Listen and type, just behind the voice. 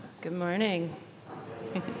Good morning.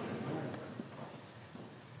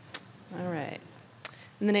 All right.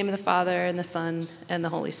 In the name of the Father, and the Son, and the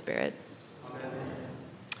Holy Spirit.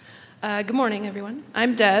 Good morning, everyone.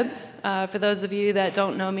 I'm Deb. For those of you that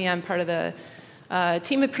don't know me, I'm part of the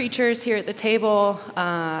team of preachers here at the table.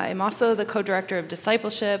 I'm also the co-director of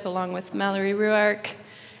discipleship along with Mallory Ruark.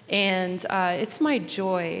 And it's my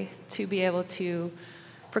joy to be able to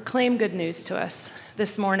proclaim good news to us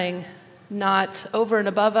this morning, not over and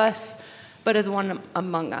above us, but as one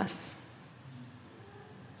among us.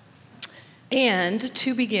 And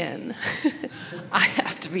to begin, I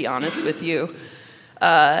have to be honest with you.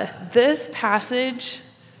 This passage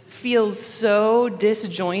feels so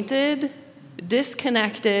disjointed,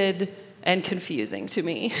 disconnected, and confusing to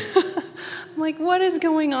me. I'm like, what is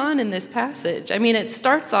going on in this passage? I mean, it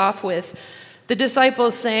starts off with the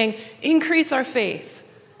disciples saying, increase our faith.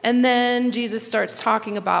 And then Jesus starts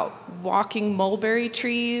talking about walking mulberry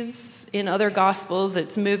trees. In other gospels,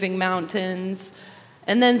 it's moving mountains.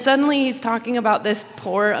 And then suddenly he's talking about this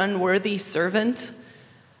poor, unworthy servant.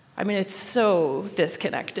 I mean, it's so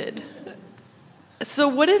disconnected. So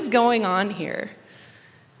what is going on here?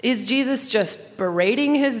 Is Jesus just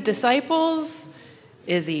berating his disciples?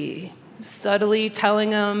 Is he subtly telling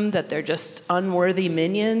them that they're just unworthy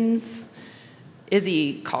minions? Is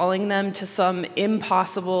he calling them to some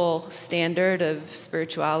impossible standard of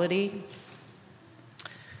spirituality?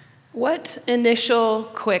 What initial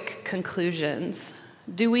quick conclusions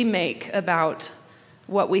do we make about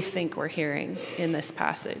what we think we're hearing in this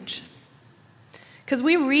passage? Because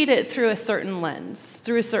we read it through a certain lens,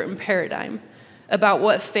 through a certain paradigm about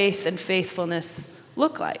what faith and faithfulness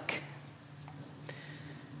look like.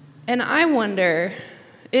 And I wonder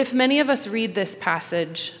if many of us read this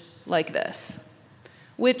passage like this,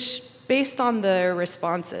 which, based on the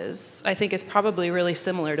responses, I think is probably really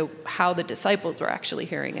similar to how the disciples were actually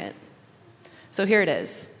hearing it. So here it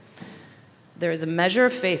is. There is a measure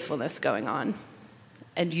of faithfulness going on,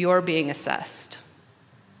 and you're being assessed.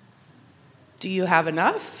 Do you have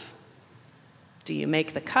enough? Do you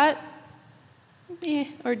make the cut?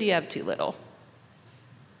 Or do you have too little?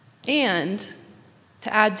 And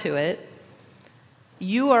to add to it,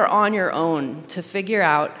 you are on your own to figure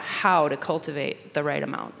out how to cultivate the right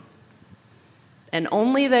amount. And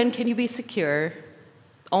only then can you be secure,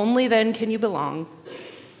 only then can you belong,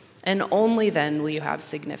 and only then will you have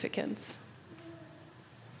significance.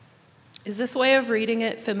 Is this way of reading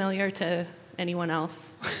it familiar to anyone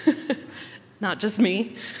else? Not just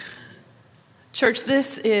me. Church,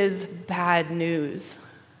 this is bad news.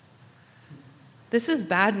 This is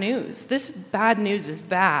bad news. This bad news is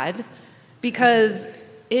bad because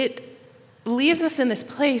it leaves us in this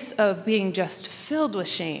place of being just filled with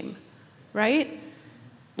shame, right?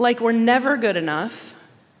 Like we're never good enough.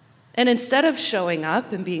 And instead of showing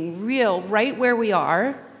up and being real right where we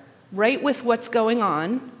are, right with what's going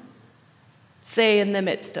on, say in the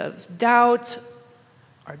midst of doubt,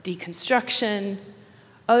 or deconstruction,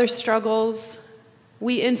 other struggles,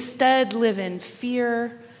 we instead live in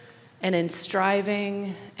fear and in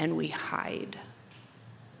striving, and we hide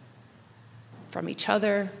from each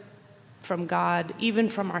other, from God, even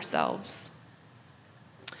from ourselves.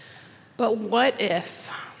 But what if,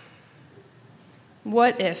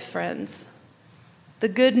 friends, the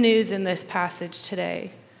good news in this passage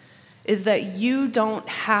today is that you don't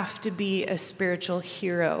have to be a spiritual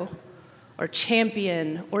hero or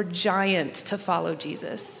champion or giant to follow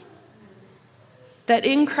Jesus. That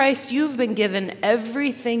in Christ you've been given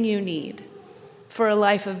everything you need for a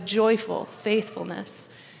life of joyful faithfulness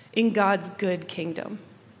in God's good kingdom.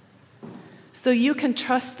 So you can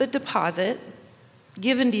trust the deposit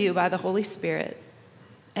given to you by the Holy Spirit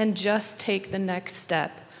and just take the next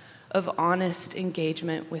step of honest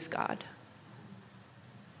engagement with God.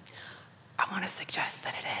 I want to suggest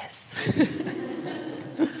that it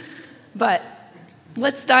is. But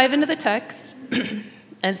let's dive into the text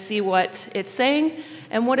and see what it's saying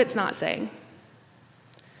and what it's not saying.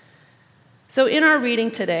 So in our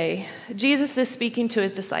reading today, Jesus is speaking to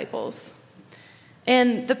his disciples.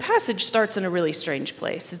 And the passage starts in a really strange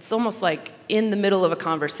place. It's almost like in the middle of a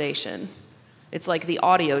conversation. It's like the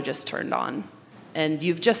audio just turned on, and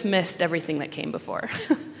you've just missed everything that came before.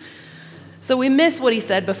 So we miss what he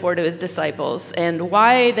said before to his disciples and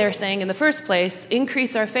why they're saying in the first place,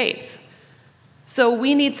 increase our faith. So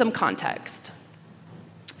we need some context.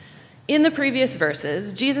 In the previous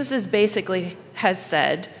verses, Jesus has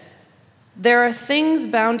said, there are things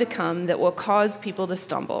bound to come that will cause people to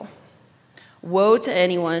stumble. Woe to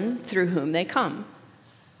anyone through whom they come.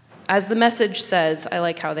 As the Message says, I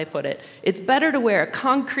like how they put it, it's better to wear a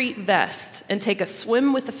concrete vest and take a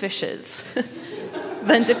swim with the fishes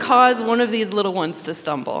than to cause one of these little ones to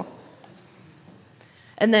stumble.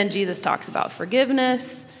 And then Jesus talks about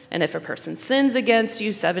forgiveness, and if a person sins against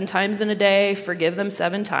you 7 times in a day, forgive them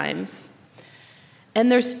 7 times.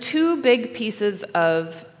 And there's 2 big pieces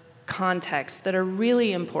of context that are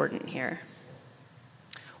really important here.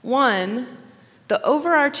 One, the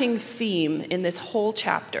overarching theme in this whole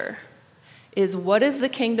chapter is what is the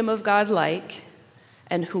kingdom of God like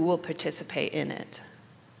and who will participate in it.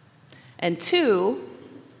 And 2,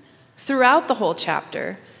 throughout the whole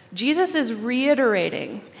chapter, Jesus is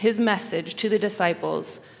reiterating his message to the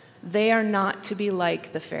disciples. They are not to be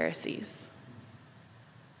like the Pharisees.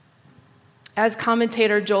 As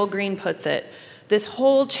commentator Joel Green puts it, this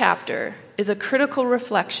whole chapter is a critical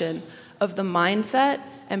reflection of the mindset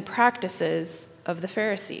and practices of the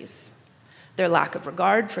Pharisees, their lack of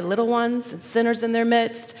regard for little ones and sinners in their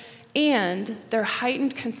midst, and their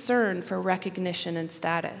heightened concern for recognition and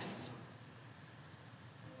status.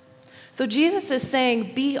 So Jesus is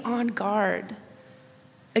saying, be on guard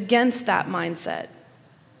against that mindset,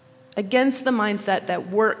 against the mindset that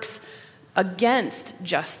works against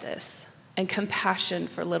justice and compassion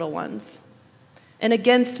for little ones, and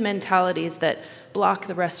against mentalities that block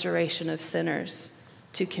the restoration of sinners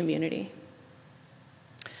to community.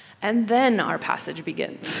 And then our passage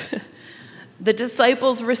begins. The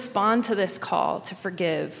disciples respond to this call to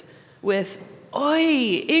forgive with,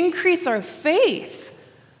 "Oi, increase our faith."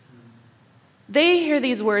 They hear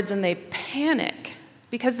these words and they panic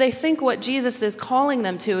because they think what Jesus is calling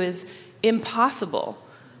them to is impossible.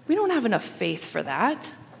 We don't have enough faith for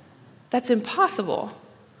that. That's impossible.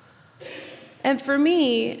 And for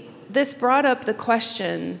me, this brought up the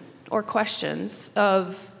question or questions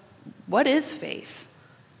of what is faith?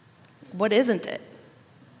 What isn't it?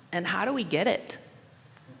 And how do we get it?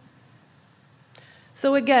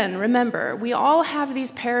 So again, remember, we all have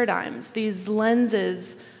these paradigms, these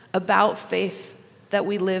lenses about faith that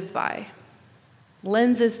we live by,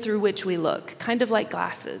 lenses through which we look, kind of like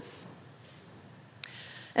glasses.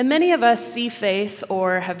 And many of us see faith,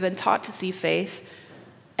 or have been taught to see faith,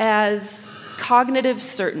 as cognitive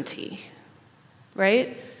certainty,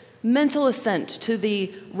 right? Mental assent to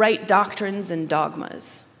the right doctrines and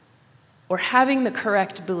dogmas, or having the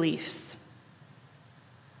correct beliefs.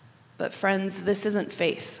 But friends, this isn't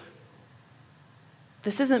faith.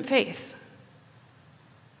 This isn't faith.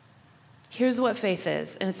 Here's what faith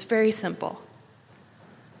is, and it's very simple.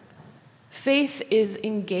 Faith is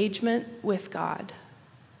engagement with God.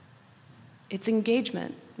 It's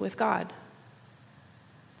engagement with God.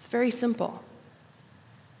 It's very simple.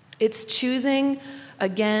 It's choosing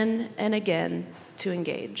again and again to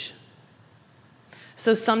engage.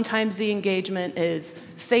 So sometimes the engagement is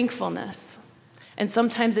thankfulness, and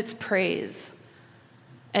sometimes it's praise,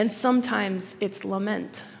 and sometimes it's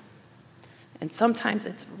lament. And sometimes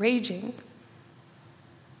it's raging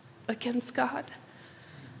against God.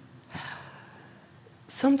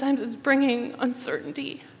 Sometimes it's bringing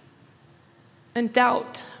uncertainty and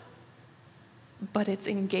doubt, but it's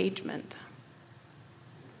engagement.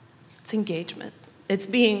 It's engagement. It's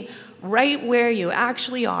being right where you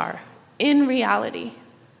actually are in reality.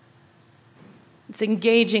 It's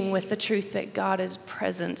engaging with the truth that God is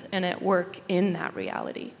present and at work in that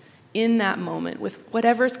reality, in that moment, with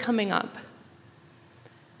whatever's coming up.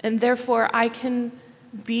 And therefore, I can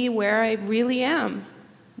be where I really am,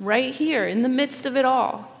 right here, in the midst of it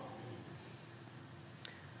all.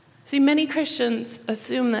 See, many Christians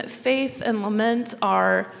assume that faith and lament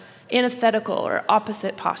are antithetical or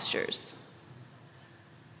opposite postures.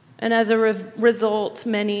 And as a result,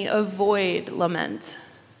 many avoid lament.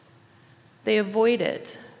 They avoid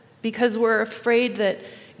it because we're afraid that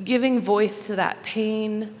giving voice to that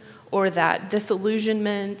pain or that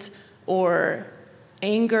disillusionment or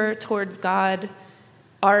anger towards God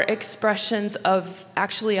are expressions of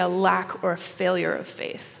actually a lack or a failure of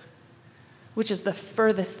faith, which is the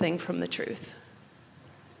furthest thing from the truth.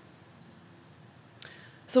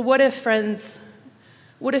 So what if, friends,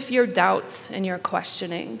 what if your doubts and your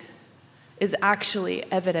questioning is actually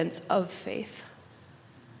evidence of faith?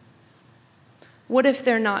 What if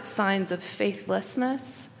they're not signs of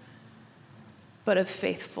faithlessness, but of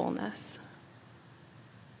faithfulness?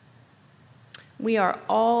 We are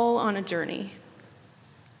all on a journey.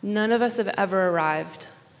 None of us have ever arrived.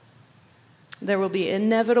 There will be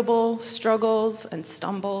inevitable struggles and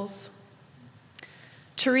stumbles.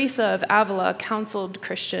 Teresa of Avila counseled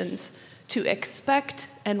Christians to expect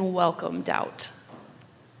and welcome doubt,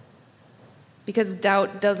 because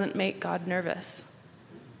doubt doesn't make God nervous,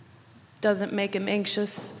 doesn't make him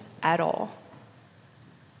anxious at all.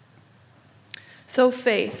 So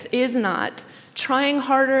faith is not trying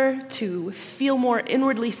harder to feel more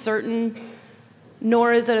inwardly certain,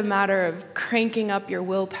 nor is it a matter of cranking up your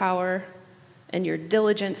willpower and your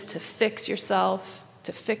diligence to fix yourself,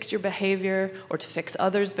 to fix your behavior, or to fix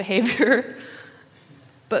others' behavior.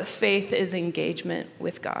 But faith is engagement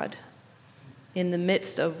with God in the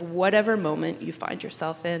midst of whatever moment you find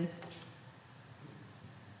yourself in.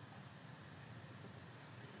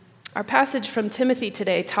 Our passage from Timothy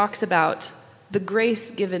today talks about the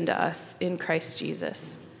grace given to us in Christ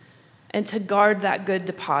Jesus and to guard that good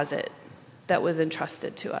deposit that was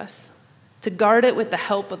entrusted to us, to guard it with the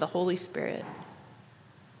help of the Holy Spirit.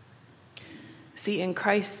 See, in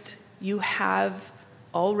Christ, you have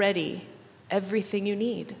already everything you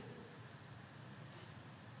need.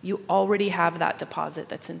 You already have that deposit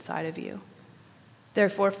that's inside of you.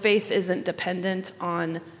 Therefore, faith isn't dependent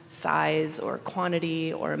on size or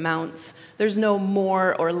quantity or amounts. There's no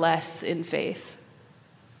more or less in faith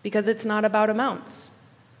because it's not about amounts.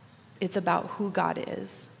 It's about who God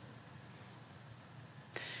is.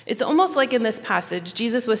 It's almost like in this passage,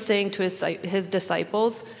 Jesus was saying to his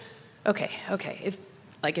disciples, okay,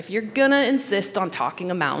 if you're gonna insist on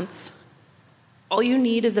talking amounts, all you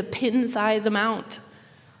need is a pin-size amount,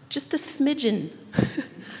 just a smidgen.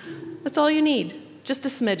 That's all you need, just a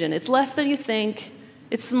smidgen. It's less than you think.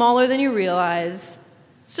 It's smaller than you realize.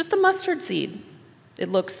 It's just a mustard seed. It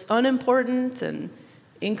looks unimportant and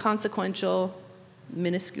inconsequential,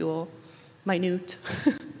 minuscule, minute.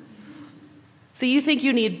 So you think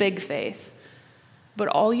you need big faith, but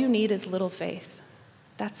all you need is little faith.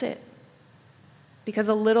 That's it. Because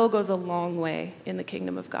a little goes a long way in the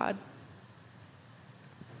kingdom of God.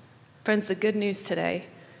 Friends, the good news today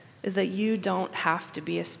is that you don't have to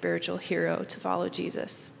be a spiritual hero to follow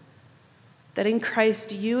Jesus. That in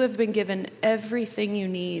Christ you have been given everything you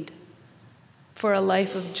need for a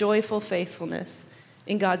life of joyful faithfulness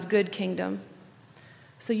in God's good kingdom.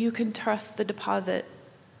 So you can trust the deposit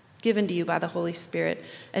given to you by the Holy Spirit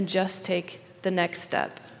and just take the next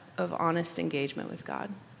step of honest engagement with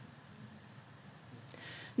God.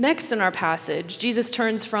 Next in our passage, Jesus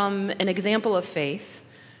turns from an example of faith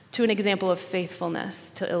to an example of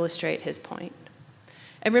faithfulness to illustrate his point.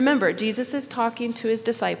 And remember, Jesus is talking to his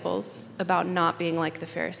disciples about not being like the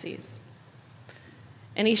Pharisees.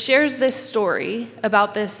 And he shares this story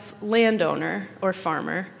about this landowner or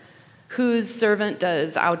farmer whose servant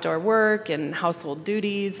does outdoor work and household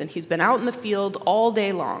duties, and he's been out in the field all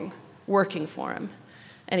day long working for him.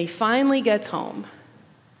 And he finally gets home.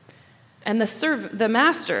 And the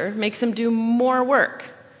master makes him do more work.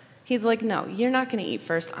 He's like, no, you're not going to eat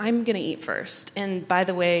first. I'm going to eat first. And by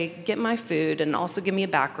the way, get my food and also give me a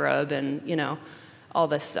back rub and, all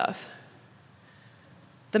this stuff.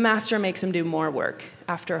 The master makes him do more work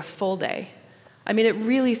after a full day. I mean, it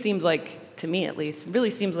really seems like, to me at least,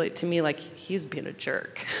 like he's being a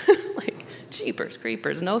jerk. Like, jeepers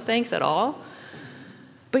creepers, no thanks at all.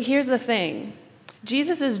 But here's the thing.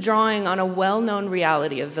 Jesus is drawing on a well-known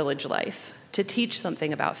reality of village life to teach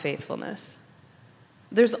something about faithfulness.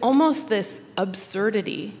 There's almost this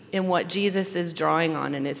absurdity in what Jesus is drawing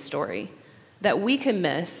on in his story that we can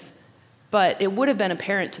miss, but it would have been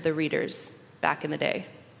apparent to the readers back in the day.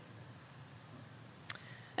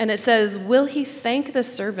 And it says, will he thank the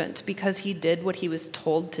servant because he did what he was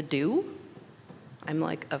told to do? I'm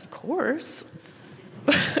like, of course.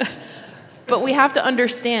 But we have to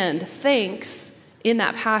understand, thanks in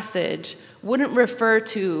that passage wouldn't refer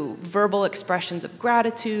to verbal expressions of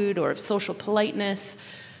gratitude or of social politeness.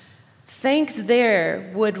 Thanks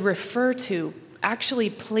there would refer to actually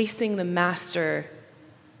placing the master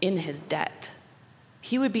in his debt.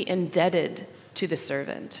 He would be indebted to the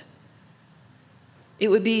servant. It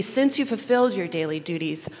would be, since you fulfilled your daily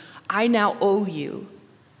duties, I now owe you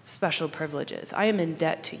special privileges. I am in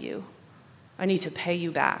debt to you. I need to pay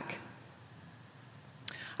you back.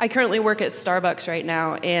 I currently work at Starbucks right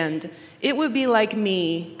now, and it would be like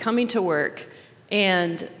me coming to work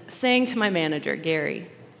and saying to my manager, Gary,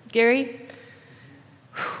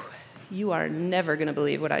 you are never going to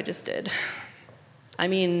believe what I just did. I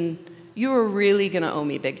mean, you are really going to owe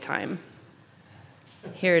me big time.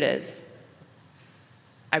 Here it is.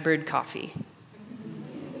 I brewed coffee.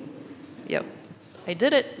 Yep, I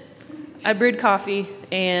did it. I brewed coffee,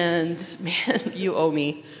 and man, you owe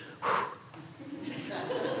me.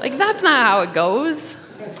 Like, that's not how it goes.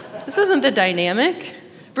 This isn't the dynamic.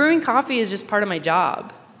 Brewing coffee is just part of my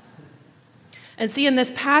job. And see, in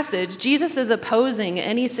this passage, Jesus is opposing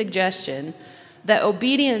any suggestion that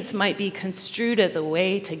obedience might be construed as a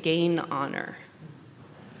way to gain honor,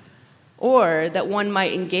 or that one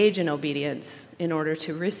might engage in obedience in order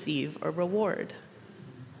to receive a reward.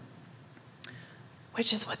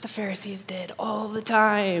 which is what the Pharisees did all the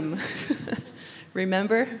time.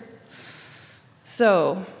 Remember?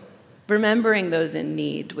 So, remembering those in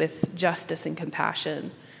need with justice and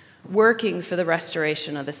compassion, working for the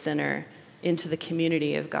restoration of the sinner into the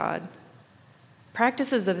community of God.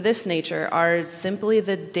 Practices of this nature are simply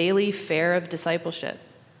the daily fare of discipleship.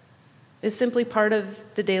 It's simply part of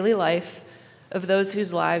the daily life of those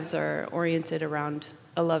whose lives are oriented around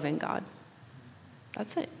a loving God.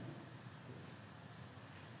 That's it.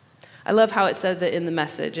 I love how it says it in the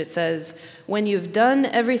Message. It says, when you've done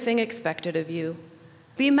everything expected of you,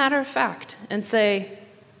 be matter of fact and say,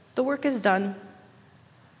 the work is done.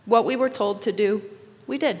 What we were told to do,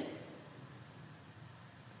 we did.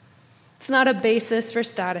 It's not a basis for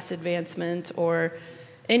status advancement or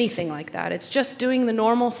anything like that. It's just doing the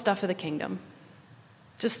normal stuff of the kingdom.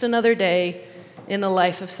 Just another day in the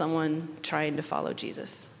life of someone trying to follow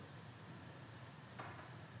Jesus.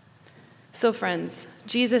 So friends,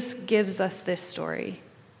 Jesus gives us this story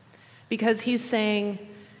because he's saying,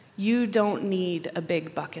 you don't need a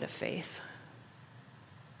big bucket of faith.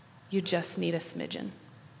 You just need a smidgen.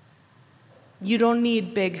 You don't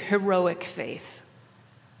need big heroic faith.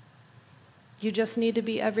 You just need to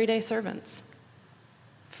be everyday servants.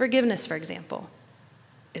 Forgiveness, for example.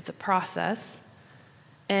 It's a process,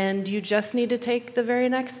 and you just need to take the very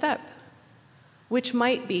next step, which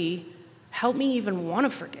might be, help me even want to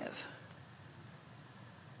forgive.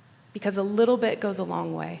 Because a little bit goes a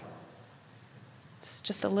long way. It's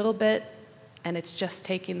just a little bit, and it's just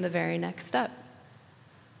taking the very next step.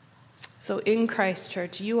 So in Christ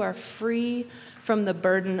Church, you are free from the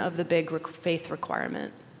burden of the big faith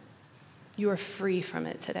requirement. You are free from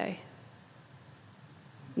it today.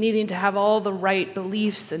 Needing to have all the right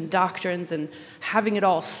beliefs and doctrines and having it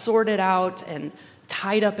all sorted out and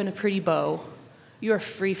tied up in a pretty bow. You are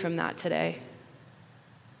free from that today.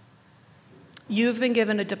 You've been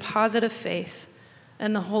given a deposit of faith,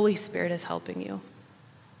 and the Holy Spirit is helping you.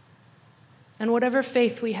 And whatever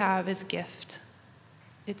faith we have is gift.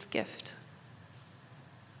 It's gift.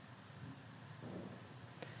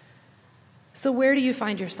 So where do you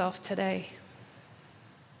find yourself today?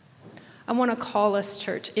 I want to call us,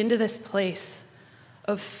 church, into this place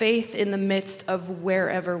of faith in the midst of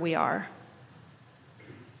wherever we are.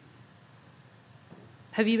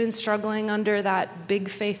 Have you been struggling under that big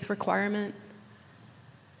faith requirement?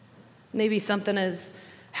 Maybe something has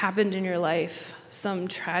happened in your life, some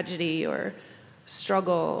tragedy or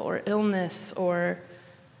struggle or illness, or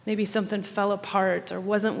maybe something fell apart or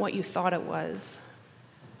wasn't what you thought it was.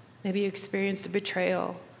 Maybe you experienced a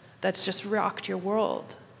betrayal that's just rocked your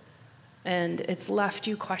world, and it's left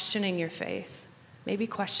you questioning your faith, maybe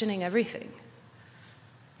questioning everything.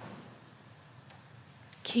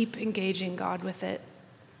 Keep engaging God with it.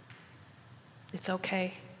 It's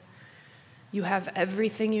okay. You have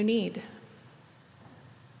everything you need.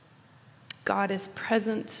 God is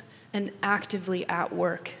present and actively at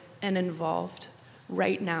work and involved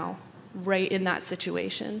right now, right in that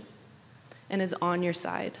situation, and is on your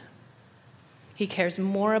side. He cares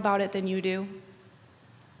more about it than you do,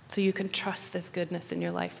 so you can trust this goodness in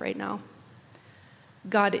your life right now.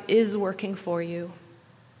 God is working for you.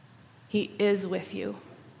 He is with you,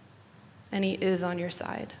 and he is on your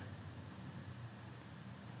side.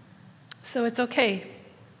 So it's okay.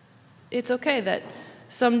 It's okay that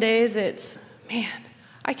some days it's, man,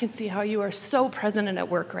 I can see how you are so present and at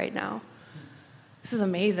work right now. This is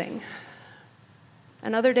amazing.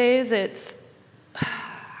 And other days it's,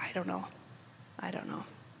 I don't know.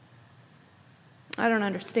 I don't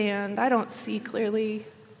understand. I don't see clearly.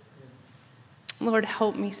 Lord,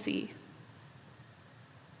 help me see.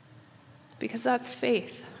 Because that's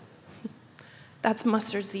faith. That's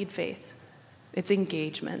mustard seed faith. It's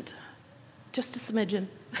engagement. Just a smidgen.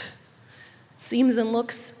 Seems and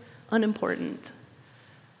looks unimportant.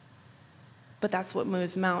 But that's what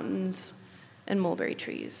moves mountains and mulberry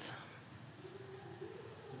trees.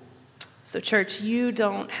 So church, you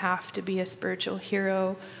don't have to be a spiritual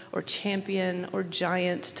hero or champion or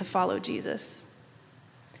giant to follow Jesus.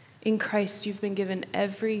 In Christ, you've been given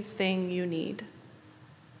everything you need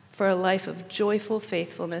for a life of joyful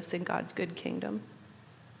faithfulness in God's good kingdom.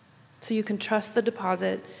 So you can trust the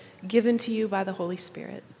deposit given to you by the Holy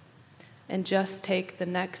Spirit and just take the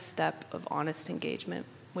next step of honest engagement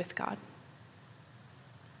with God.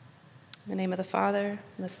 In the name of the Father,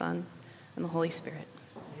 and the Son, and the Holy Spirit.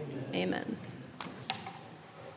 Amen. Amen.